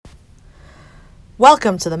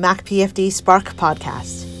Welcome to the MacPFD Spark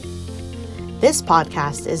Podcast. This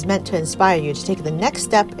podcast is meant to inspire you to take the next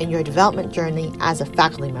step in your development journey as a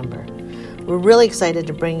faculty member. We're really excited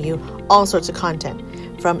to bring you all sorts of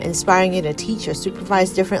content, from inspiring you to teach or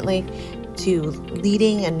supervise differently, to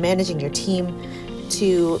leading and managing your team,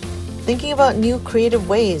 to thinking about new creative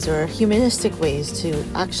ways or humanistic ways to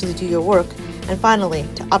actually do your work, and finally,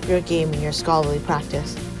 to up your game in your scholarly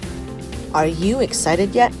practice. Are you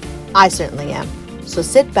excited yet? I certainly am. So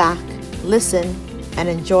sit back, listen, and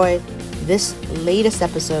enjoy this latest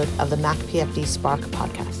episode of the MacPFD Spark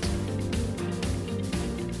podcast.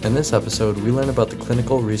 In this episode, we learn about the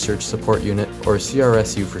Clinical Research Support Unit, or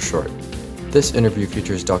CRSU for short. This interview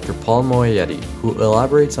features Dr. Paul Moayedi, who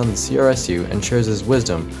elaborates on the CRSU and shares his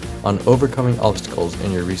wisdom on overcoming obstacles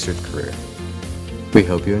in your research career. We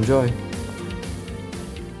hope you enjoy.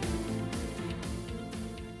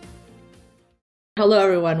 Hello,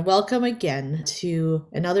 everyone. Welcome again to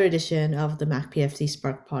another edition of the MacPFD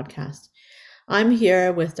Spark podcast. I'm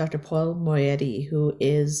here with Dr. Paul Moayedi, who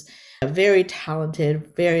is a very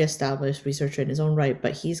talented, very established researcher in his own right,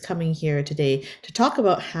 but he's coming here today to talk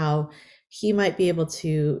about how he might be able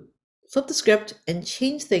to flip the script and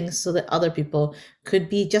change things so that other people could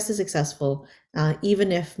be just as successful,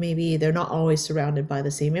 even if maybe they're not always surrounded by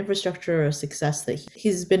the same infrastructure or success that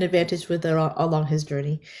he's been advantaged with along his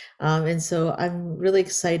journey. And so I'm really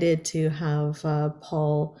excited to have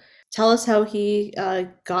Paul tell us how he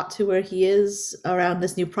got to where he is around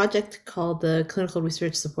this new project called the Clinical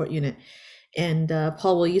Research Support Unit. And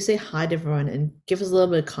Paul, will you say hi to everyone and give us a little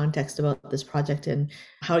bit of context about this project and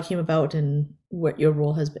how it came about and what your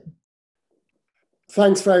role has been?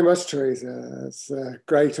 Thanks very much, Teresa. It's a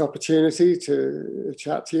great opportunity to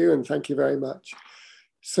chat to you, and thank you very much.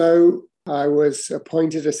 So I was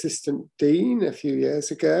appointed Assistant Dean a few years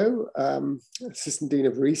ago, Assistant Dean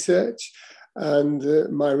of Research, and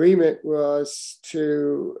my remit was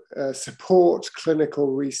to support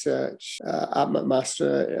clinical research at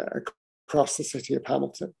McMaster across the city of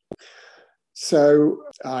Hamilton. So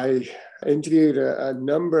I interviewed a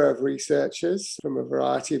number of researchers from a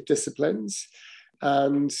variety of disciplines.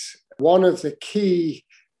 And one of the key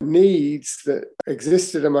needs that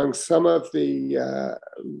existed among some of the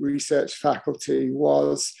research faculty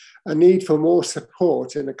was a need for more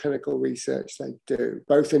support in the clinical research they do,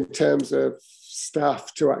 both in terms of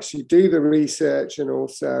staff to actually do the research and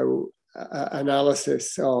also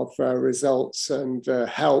analysis of results and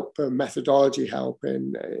methodology help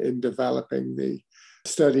in developing the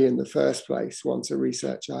study in the first place once a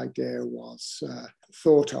research idea was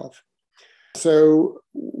thought of. So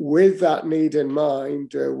with that need in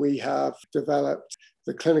mind, we have developed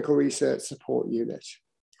the Clinical Research Support Unit.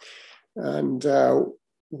 And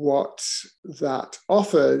what that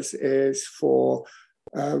offers is for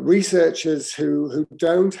researchers who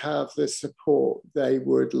don't have the support they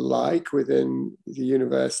would like within the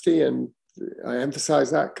university, and I emphasize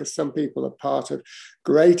that because some people are part of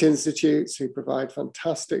great institutes who provide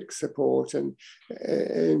fantastic support, and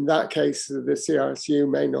in that case, the CRSU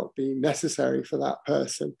may not be necessary for that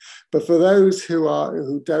person. But for those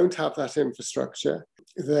who don't have that infrastructure,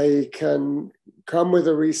 they can come with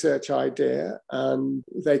a research idea and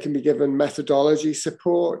they can be given methodology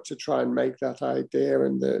support to try and make that idea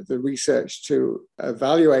and the research to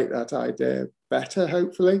evaluate that idea better,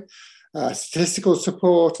 hopefully. Statistical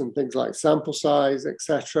support and things like sample size,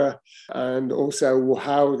 etc., and also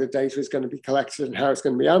how the data is going to be collected and how it's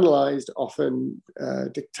going to be analysed often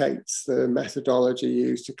dictates the methodology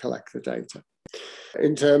used to collect the data.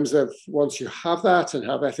 In terms of once you have that and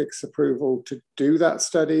have ethics approval to do that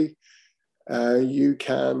study, you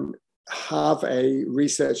can have a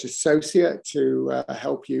research associate to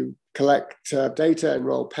help you collect data,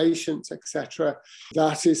 enroll patients, etc.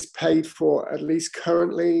 That is paid for, at least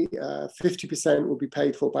currently, 50% will be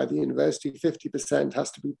paid for by the university, 50%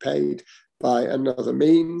 has to be paid by another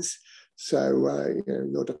means. So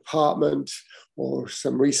your department or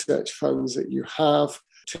some research funds that you have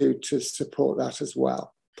to support that as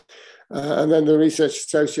well. And then the research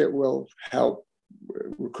associate will help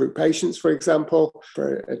recruit patients, for example,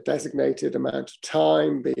 for a designated amount of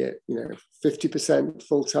time, be it 50%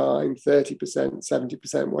 full-time, 30%,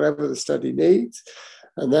 70%, whatever the study needs.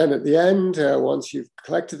 And then at the end, once you've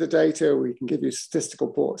collected the data, we can give you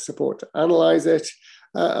statistical support to analyze it,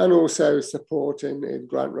 and also support in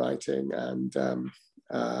grant writing and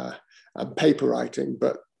paper writing.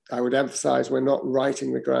 But I would emphasize we're not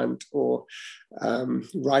writing the grant or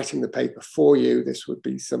writing the paper for you. This would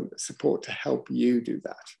be some support to help you do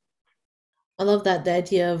that. I love that, the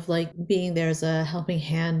idea of like being there as a helping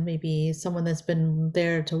hand, maybe someone that's been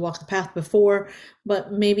there to walk the path before,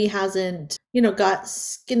 but maybe hasn't, got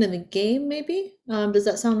skin in the game, maybe. Does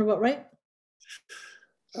that sound about right?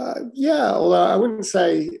 Yeah, although I wouldn't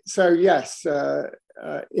say so. Yes,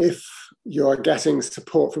 if you're getting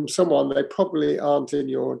support from someone, they probably aren't in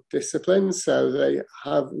your discipline, so they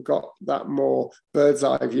have got that more bird's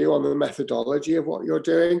eye view on the methodology of what you're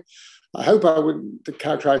doing. I hope I wouldn't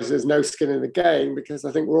characterize it as no skin in the game, because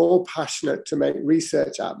I think we're all passionate to make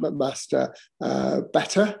research at McMaster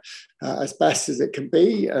better, as best as it can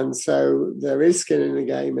be. And so there is skin in the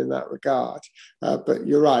game in that regard. But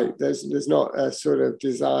you're right, there's not a sort of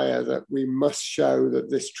desire that we must show that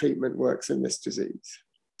this treatment works in this disease.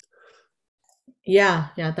 Yeah,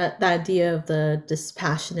 yeah, that idea of the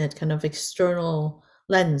dispassionate kind of external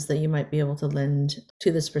lens that you might be able to lend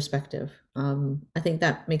to this perspective. I think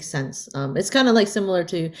that makes sense. It's kind of like similar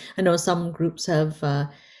to, I know some groups have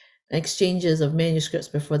exchanges of manuscripts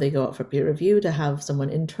before they go out for peer review, to have someone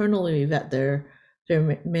internally vet their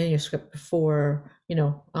manuscript before,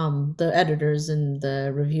 the editors and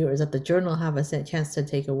the reviewers at the journal have a chance to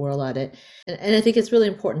take a whirl at it. And I think it's really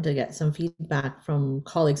important to get some feedback from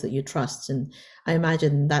colleagues that you trust. And I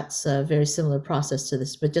imagine that's a very similar process to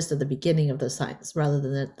this, but just at the beginning of the science rather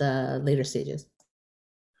than at the later stages.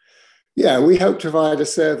 Yeah, we hope to provide a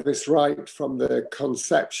service right from the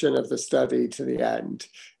conception of the study to the end.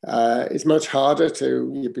 It's much harder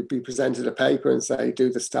to be presented a paper and say,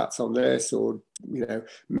 do the stats on this, or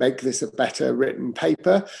make this a better written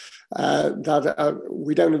paper.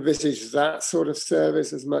 We don't envisage that sort of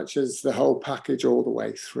service as much as the whole package all the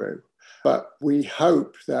way through. But we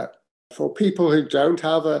hope that for people who don't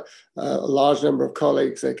have a large number of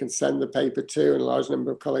colleagues they can send the paper to, and a large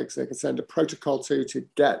number of colleagues they can send a protocol to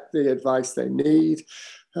get the advice they need.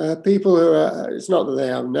 People who it's not that they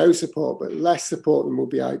have no support, but less support than would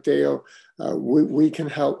be ideal. We can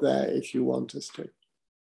help there if you want us to.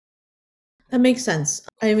 That makes sense.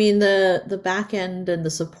 I mean, the back end and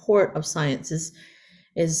the support of science is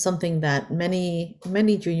something that many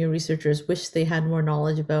junior researchers wish they had more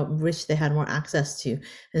knowledge about, wish they had more access to.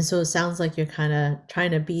 And so it sounds like you're kind of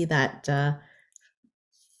trying to be that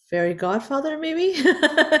fairy godfather, maybe,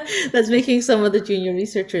 that's making some of the junior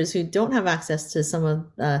researchers who don't have access to some of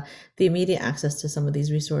the immediate access to some of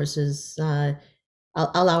these resources,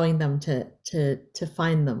 allowing them to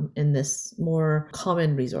find them in this more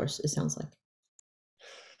common resource, it sounds like.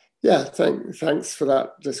 Yeah, thanks for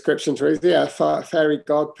that description, Teresa. Yeah, fairy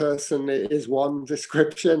god person is one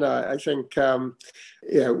description. I think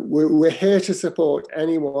we're here to support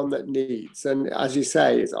anyone that needs, and as you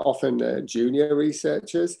say, it's often junior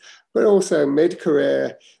researchers, but also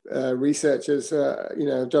mid-career researchers.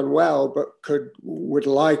 Have done well, but would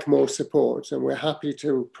like more support, and we're happy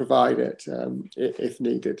to provide it if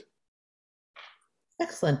needed.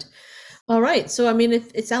 Excellent. All right. So, I mean,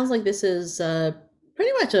 it sounds like this is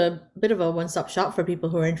pretty much a bit of a one-stop shop for people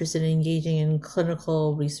who are interested in engaging in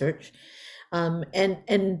clinical research.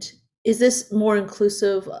 And is this more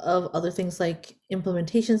inclusive of other things like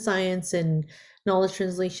implementation science and knowledge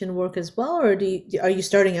translation work as well? Or are you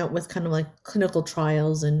starting out with kind of like clinical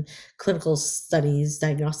trials and clinical studies,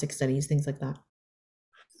 diagnostic studies, things like that?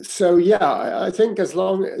 So yeah, I think as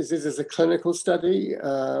long as this is a clinical study,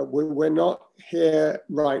 we're not here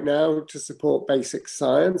right now to support basic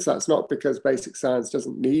science. That's not because basic science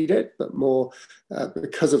doesn't need it, but more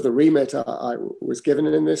because of the remit I was given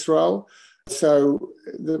in this role. So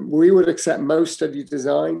we would accept most study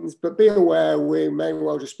designs, but be aware we may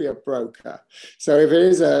well just be a broker. So if it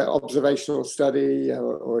is an observational study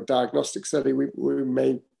or a diagnostic study, we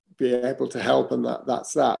may be able to help, and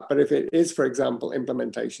that's that. But if it is, for example,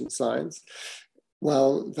 implementation science,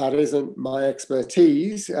 well, that isn't my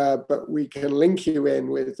expertise, but we can link you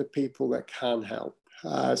in with the people that can help.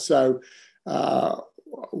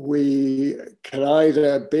 We can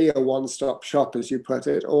either be a one-stop shop, as you put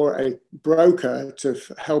it, or a broker to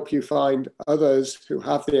help you find others who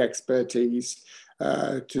have the expertise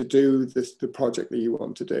to do the project that you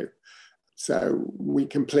want to do. So we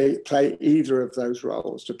can play either of those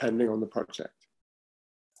roles depending on the project.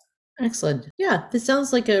 Excellent. Yeah, this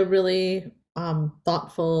sounds like a really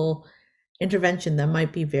thoughtful intervention that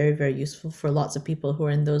might be very, very useful for lots of people who are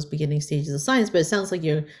in those beginning stages of science. But it sounds like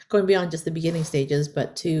you're going beyond just the beginning stages,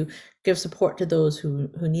 but to give support to those who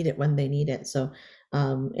need it when they need it. So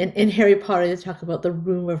in Harry Potter, they talk about the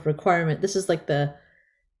room of requirement. This is like the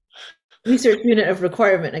research unit of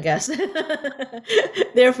requirement, I guess.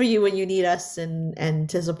 There for you when you need us, and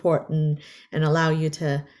to support and allow you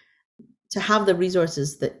to have the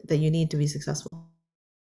resources that you need to be successful.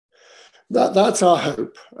 That's our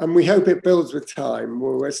hope, and we hope it builds with time.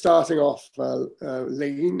 We're starting off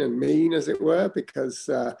lean and mean, as it were, because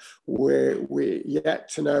we're yet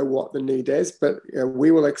to know what the need is, but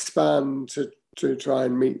we will expand to try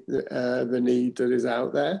and meet the need that is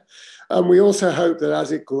out there. And we also hope that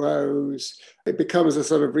as it grows, it becomes a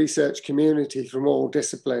sort of research community from all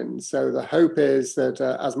disciplines. So the hope is that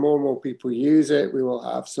as more and more people use it, we will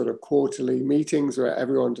have sort of quarterly meetings where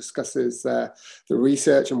everyone discusses the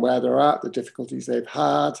research and where they're at, the difficulties they've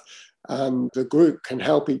had, and the group can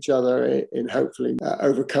help each other in hopefully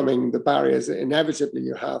overcoming the barriers that inevitably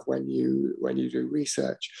you have when you do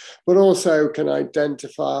research, but also can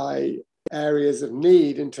identify areas of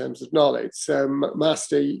need in terms of knowledge. So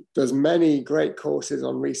Master does many great courses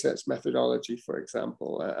on research methodology, for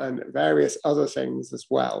example, and various other things as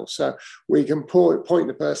well. So we can point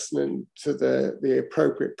the person to the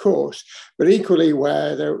appropriate course, but equally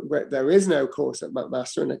where there is no course at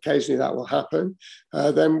McMaster, and occasionally that will happen,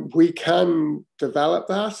 then we can develop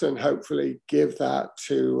that and hopefully give that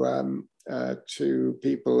to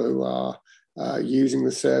people who are using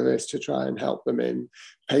the service to try and help them in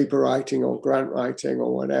paper writing or grant writing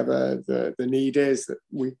or whatever the need is that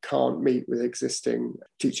we can't meet with existing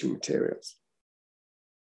teaching materials.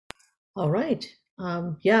 All right.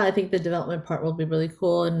 Yeah, I think the development part will be really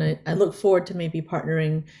cool. And I look forward to maybe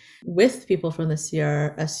partnering with people from the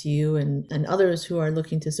CRSU and others who are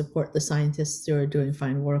looking to support the scientists who are doing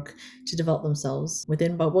fine work to develop themselves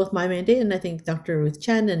within both my mandate. And I think Dr. Ruth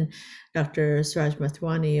Chen and Dr. Suraj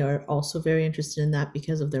Mathwani are also very interested in that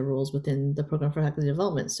because of their roles within the Program for Faculty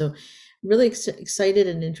Development. So really excited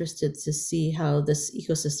and interested to see how this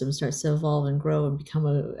ecosystem starts to evolve and grow and become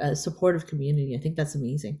a supportive community. I think that's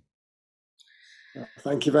amazing.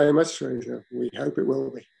 Thank you very much, Teresa. We hope it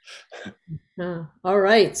will be. All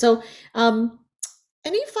right. So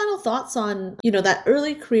any final thoughts on, that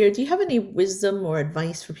early career? Do you have any wisdom or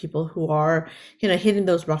advice for people who are, hitting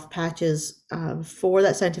those rough patches for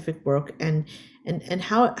that scientific work and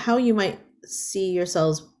how you might see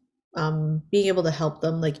yourselves being able to help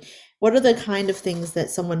them? Like, what are the kind of things that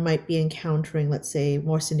someone might be encountering, let's say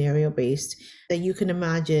more scenario based, that you can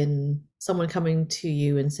imagine someone coming to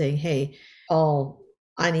you and saying, hey, Paul,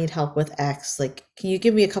 I need help with X. Like, can you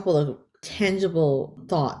give me a couple of tangible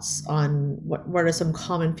thoughts on what are some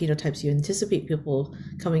common phenotypes you anticipate people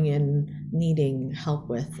coming in needing help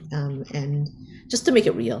with, and just to make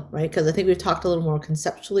it real, right? Because I think we've talked a little more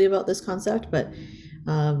conceptually about this concept, but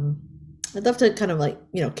I'd love to kind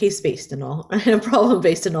of case-based and all,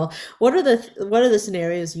 problem-based and all. What are the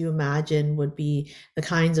scenarios you imagine would be the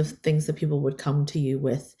kinds of things that people would come to you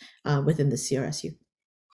with within the CRSU?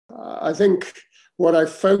 I think what I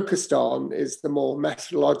focused on is the more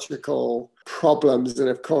methodological problems, and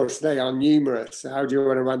of course they are numerous. How do you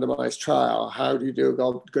run a randomized trial? How do you do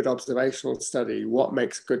a good observational study? What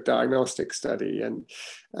makes a good diagnostic study? And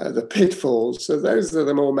the pitfalls. So those are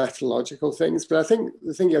the more methodological things. But I think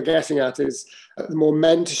the thing you're getting at is the more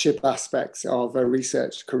mentorship aspects of a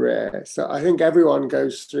research career. So I think everyone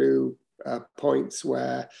goes through points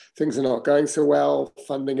where things are not going so well,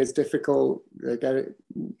 funding is difficult. They get it.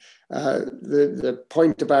 The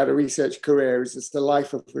point about a research career is it's the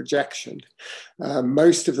life of rejection.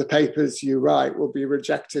 Most of the papers you write will be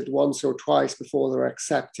rejected once or twice before they're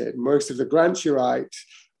accepted. Most of the grants you write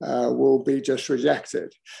will be just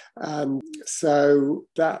rejected. And so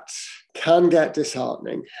that can get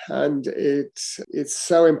disheartening, and it's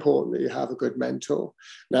so important that you have a good mentor.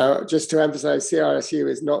 Now, just to emphasize, CRSU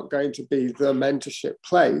is not going to be the mentorship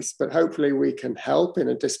place, but hopefully we can help in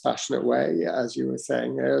a dispassionate way, as you were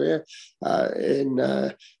saying earlier,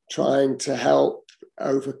 in trying to help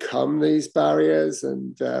overcome these barriers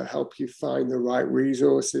and help you find the right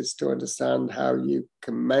resources to understand how you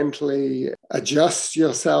can mentally adjust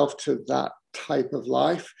yourself to that type of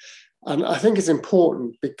life. And I think it's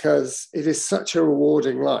important because it is such a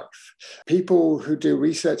rewarding life. People who do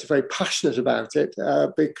research are very passionate about it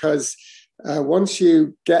because once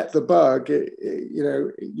you get the bug,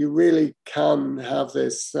 you really can have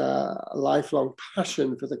this lifelong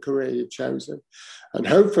passion for the career you've chosen. And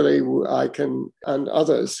hopefully I can, and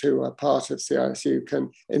others who are part of CRSU, can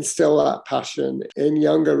instill that passion in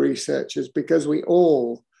younger researchers, because we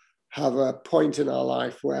all have a point in our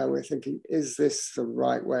life where we're thinking, is this the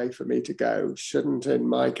right way for me to go? Shouldn't, in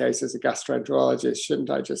my case as a gastroenterologist, shouldn't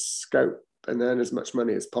I just scope and earn as much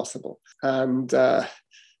money as possible? And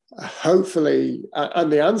hopefully,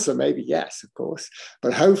 and the answer may be yes, of course,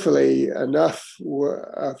 but hopefully enough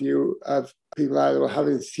of people out there will have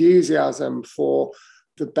enthusiasm for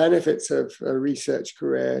the benefits of a research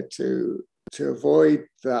career to avoid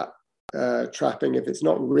that trapping, if it's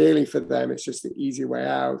not really for them, it's just the easy way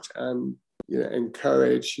out, and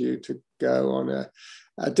encourage you to go on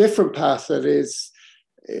a different path that is,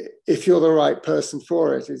 if you're the right person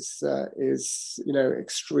for it, is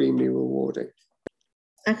extremely rewarding.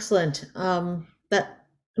 Excellent. That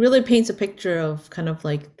really paints a picture of kind of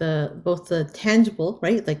like both the tangible,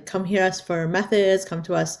 right? Like, come hear us for methods, come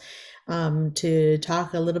to us to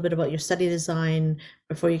talk a little bit about your study design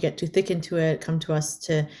before you get too thick into it, come to us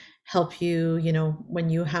to help you, when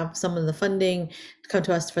you have some of the funding, come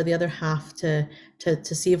to us for the other half to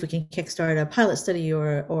see if we can kickstart a pilot study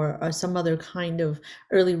or some other kind of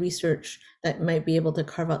early research that might be able to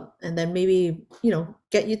carve up, and then maybe,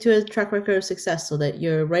 get you to a track record of success so that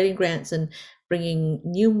you're writing grants and bringing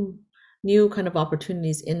new kind of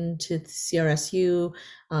opportunities into CRSU,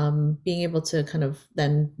 being able to kind of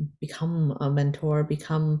then become a mentor,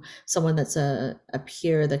 become someone that's a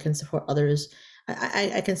peer that can support others.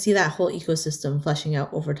 I can see that whole ecosystem fleshing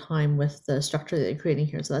out over time with the structure that you're creating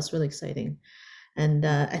here. So that's really exciting. And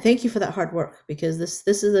I thank you for that hard work, because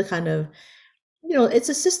this is a kind of, it's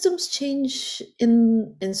a systems change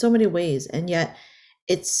in so many ways. And yet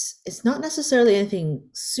it's not necessarily anything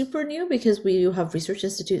super new, because we have research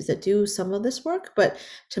institutes that do some of this work, but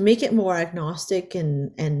to make it more agnostic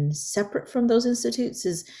and separate from those institutes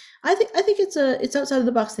is, I think it's outside of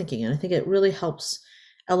the box thinking. And I think it really helps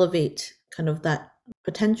elevate kind of that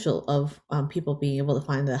potential of people being able to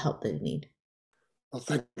find the help they need. Well,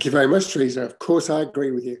 thank you very much, Teresa. Of course, I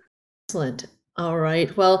agree with you. Excellent. All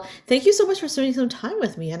right. Well, thank you so much for spending some time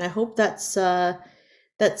with me, and I hope that's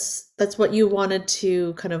what you wanted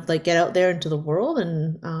to kind of like get out there into the world.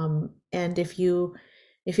 And if you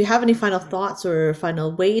have any final thoughts or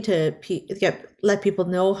final way to let people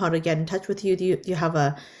know how to get in touch with you, do you have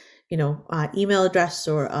a email address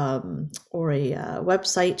or a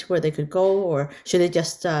website where they could go, or should they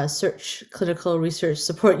just search Clinical Research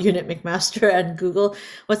Support Unit McMaster and Google?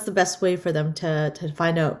 What's the best way for them to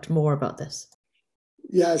find out more about this?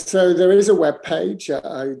 Yeah, so there is a web page.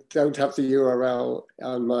 I don't have the URL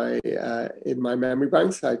on in my memory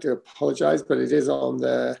banks. I do apologize, but it is on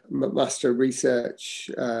the McMaster Research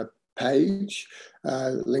page.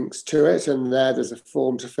 Links to it, and there's a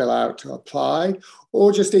form to fill out to apply,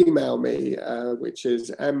 or just email me, which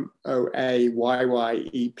is moayyep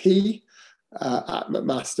at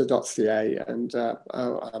mcmaster.ca, and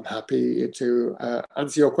I'm happy to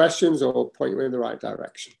answer your questions or point you in the right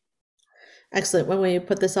direction. Excellent. When we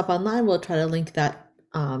put this up online, we'll try to link that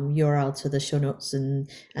URL to the show notes and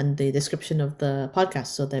the description of the podcast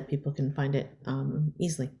so that people can find it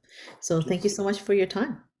easily. So thank you so much for your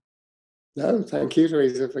time. No, thank you,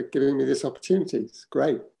 Teresa, for giving me this opportunity. It's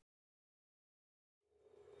great.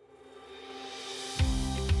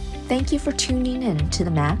 Thank you for tuning in to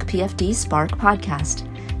the Mac PFD Spark podcast.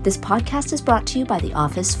 This podcast is brought to you by the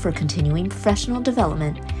Office for Continuing Professional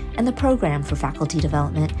Development and the Program for Faculty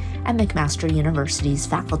Development at McMaster University's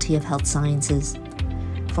Faculty of Health Sciences.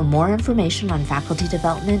 For more information on faculty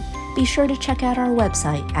development, be sure to check out our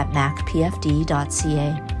website at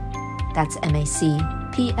macpfd.ca. That's macpfd.ca.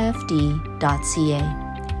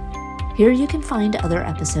 Here you can find other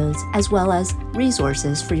episodes as well as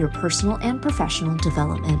resources for your personal and professional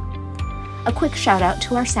development. A quick shout out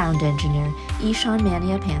to our sound engineer, Ishan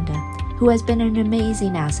Mania Panda, who has been an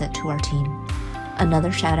amazing asset to our team.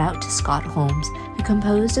 Another shout out to Scott Holmes, who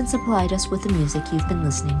composed and supplied us with the music you've been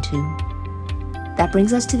listening to. That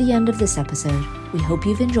brings us to the end of this episode. We hope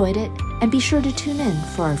you've enjoyed it, and be sure to tune in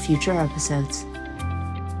for our future episodes.